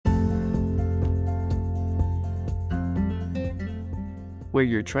Where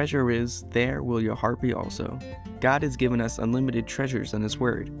your treasure is, there will your heart be also. God has given us unlimited treasures in His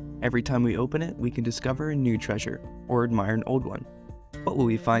Word. Every time we open it, we can discover a new treasure or admire an old one. What will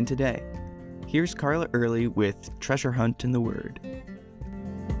we find today? Here's Carla Early with Treasure Hunt in the Word.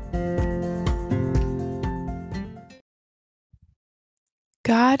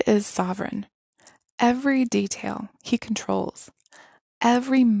 God is sovereign. Every detail He controls.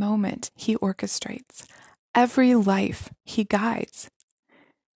 Every moment He orchestrates. Every life He guides.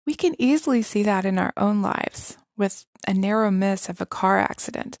 We can easily see that in our own lives, with a narrow miss of a car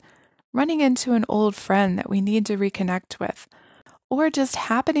accident, running into an old friend that we need to reconnect with, or just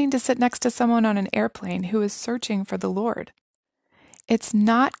happening to sit next to someone on an airplane who is searching for the Lord. It's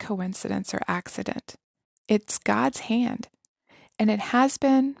not coincidence or accident. It's God's hand, and it has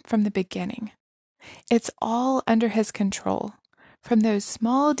been from the beginning. It's all under His control, from those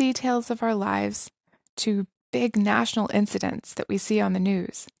small details of our lives to big national incidents that we see on the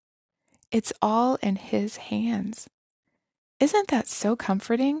news. It's all in His hands. Isn't that so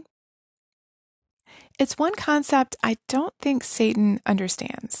comforting? It's one concept I don't think Satan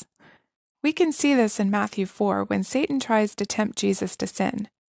understands. We can see this in Matthew 4 when Satan tries to tempt Jesus to sin.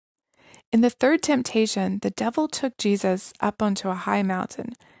 In the third temptation, the devil took Jesus up onto a high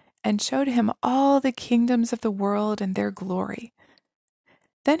mountain and showed him all the kingdoms of the world and their glory.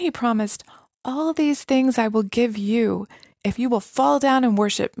 Then he promised, "All these things I will give you if you will fall down and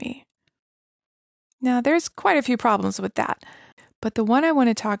worship me." Now, there's quite a few problems with that, but the one I want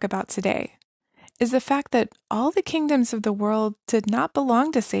to talk about today is the fact that all the kingdoms of the world did not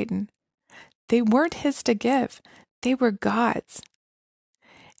belong to Satan. They weren't his to give. They were God's.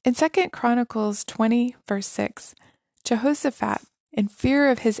 In 2 Chronicles 20, verse 6, Jehoshaphat, in fear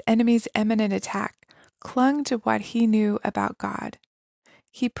of his enemy's imminent attack, clung to what he knew about God.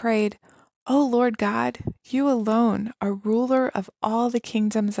 He prayed, "O Lord God, you alone are ruler of all the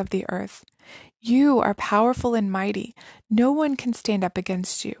kingdoms of the earth. You are powerful and mighty. No one can stand up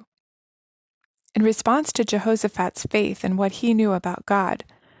against you." In response to Jehoshaphat's faith in what he knew about God,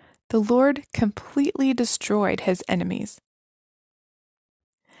 the Lord completely destroyed his enemies.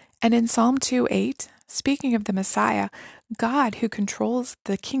 And in Psalm 2:8, speaking of the Messiah, God who controls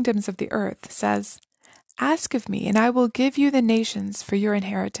the kingdoms of the earth says, "Ask of me, and I will give you the nations for your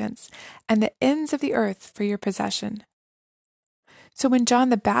inheritance, and the ends of the earth for your possession." So when John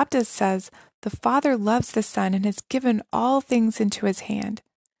the Baptist says, "The Father loves the Son and has given all things into His hand,"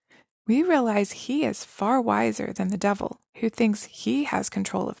 we realize He is far wiser than the devil, who thinks he has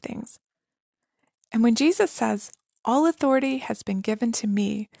control of things. And when Jesus says, "All authority has been given to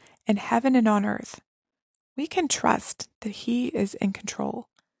me in heaven and on earth," we can trust that He is in control.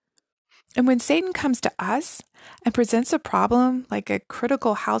 And when Satan comes to us and presents a problem like a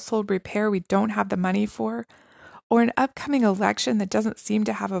critical household repair we don't have the money for, or an upcoming election that doesn't seem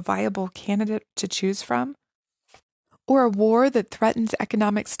to have a viable candidate to choose from, or a war that threatens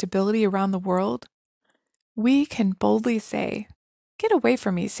economic stability around the world, we can boldly say, "Get away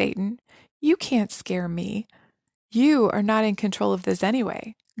from me, Satan. You can't scare me. You are not in control of this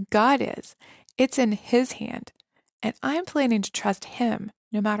anyway. God is. It's in His hand, and I'm planning to trust Him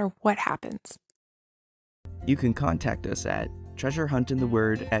no matter what happens." You can contact us at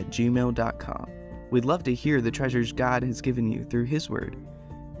treasurehuntintheword@gmail.com. We'd love to hear the treasures God has given you through His Word.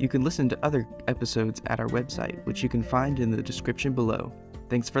 You can listen to other episodes at our website, which you can find in the description below.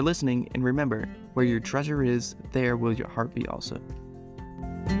 Thanks for listening, and remember, where your treasure is, there will your heart be also.